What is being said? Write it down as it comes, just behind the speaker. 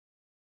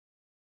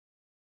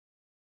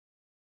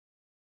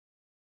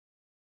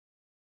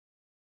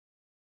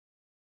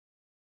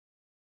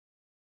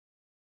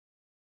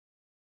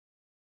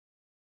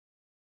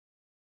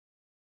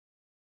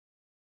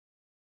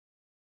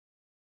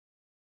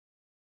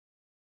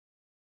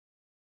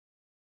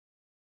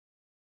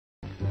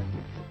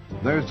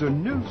There's a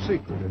new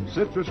secret in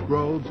citrus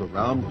groves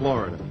around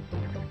Florida.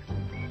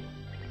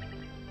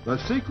 The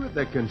secret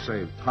that can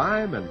save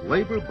time and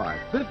labor by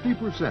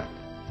 50%.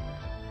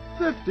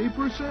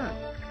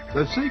 50%!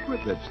 The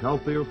secret that's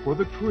healthier for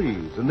the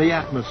trees and the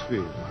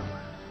atmosphere.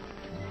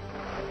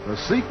 The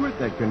secret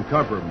that can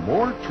cover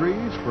more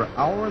trees per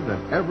hour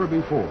than ever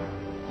before.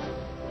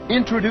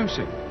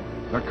 Introducing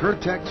the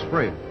Curtec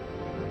Sprayer,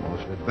 the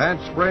most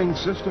advanced spraying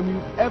system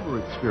you've ever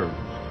experienced.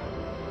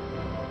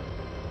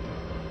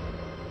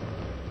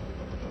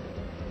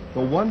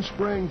 The one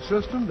spraying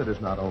system that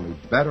is not only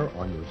better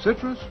on your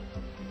citrus,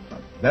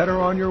 but better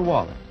on your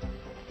wallet.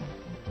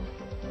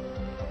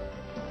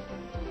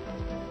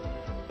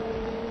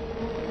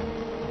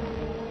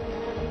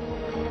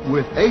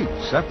 With 8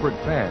 separate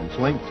fans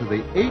linked to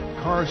the 8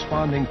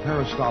 corresponding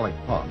peristaltic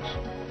pumps,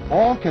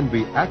 all can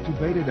be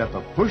activated at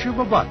the push of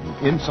a button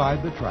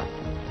inside the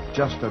tractor.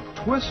 Just a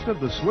twist of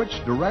the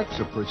switch directs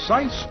a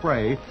precise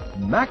spray,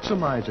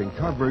 maximizing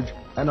coverage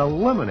and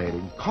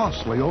eliminating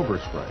costly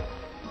overspray.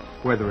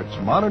 Whether it's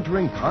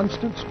monitoring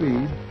constant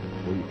speed,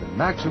 where you can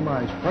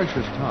maximize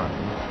precious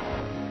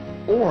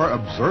time, or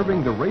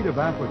observing the rate of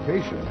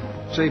application,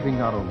 saving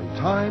not only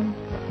time,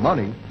 but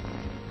money,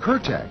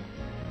 Curtec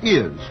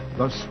is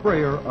the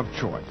sprayer of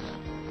choice.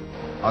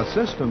 A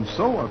system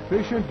so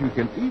efficient you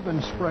can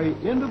even spray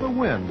into the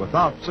wind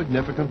without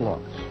significant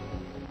loss.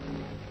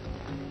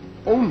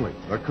 Only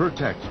the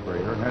Curtec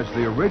sprayer has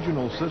the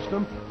original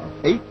system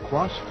of 8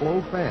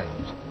 cross-flow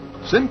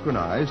fans,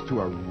 synchronized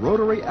to a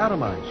rotary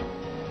atomizer.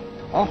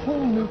 A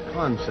whole new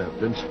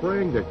concept in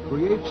spraying that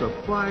creates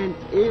a fine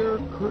air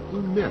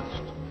curtain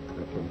mist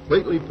that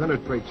completely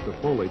penetrates the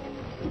foliage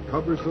and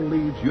covers the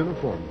leaves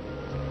uniformly,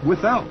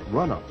 without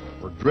runoff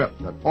or drip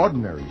that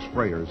ordinary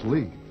sprayers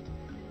leave.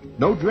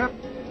 No drip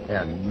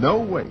and no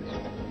waste.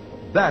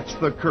 That's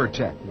the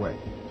Curtec way.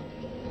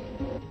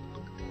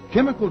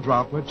 Chemical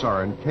droplets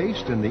are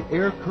encased in the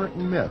air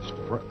curtain mist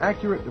for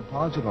accurate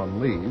deposit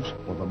on leaves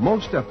for the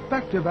most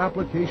effective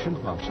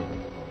application possible.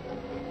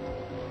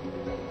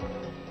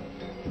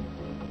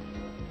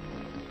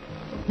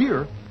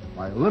 Here,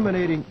 by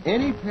eliminating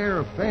any pair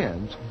of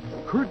fans,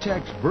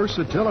 Curtec's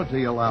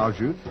versatility allows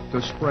you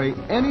to spray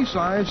any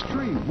size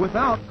tree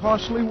without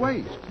costly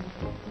waste.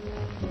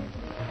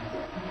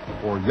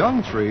 For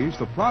young trees,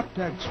 the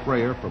Proptec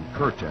sprayer from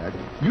Curtec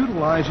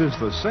utilizes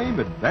the same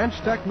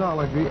advanced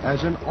technology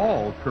as in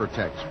all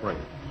Curtec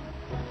sprayers.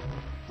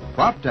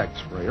 Proptec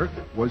sprayer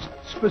was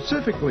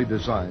specifically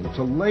designed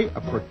to lay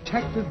a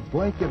protective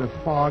blanket of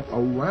fog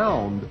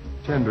around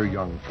tender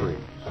young trees.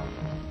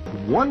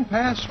 One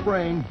pass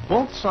spraying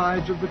both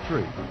sides of the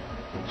tree,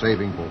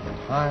 saving both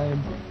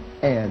time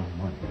and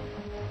money.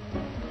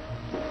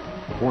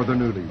 For the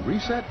newly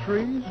reset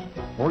trees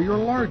or your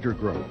larger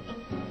groves,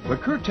 the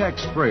Curtec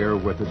sprayer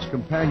with its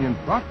companion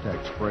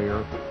Proptec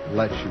sprayer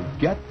lets you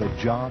get the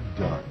job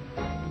done.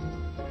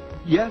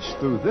 Yes,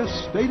 through this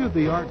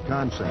state-of-the-art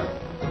concept,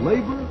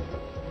 labor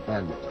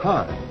and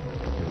time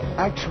can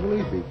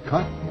actually be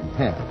cut in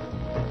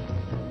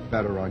half.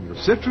 Better on your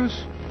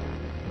citrus,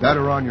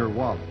 better on your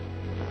wallet.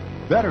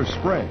 Better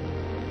spray.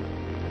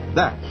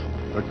 That's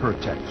the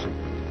Curtec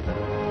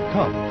secret.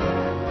 Come,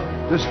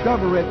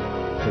 discover it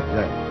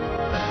today.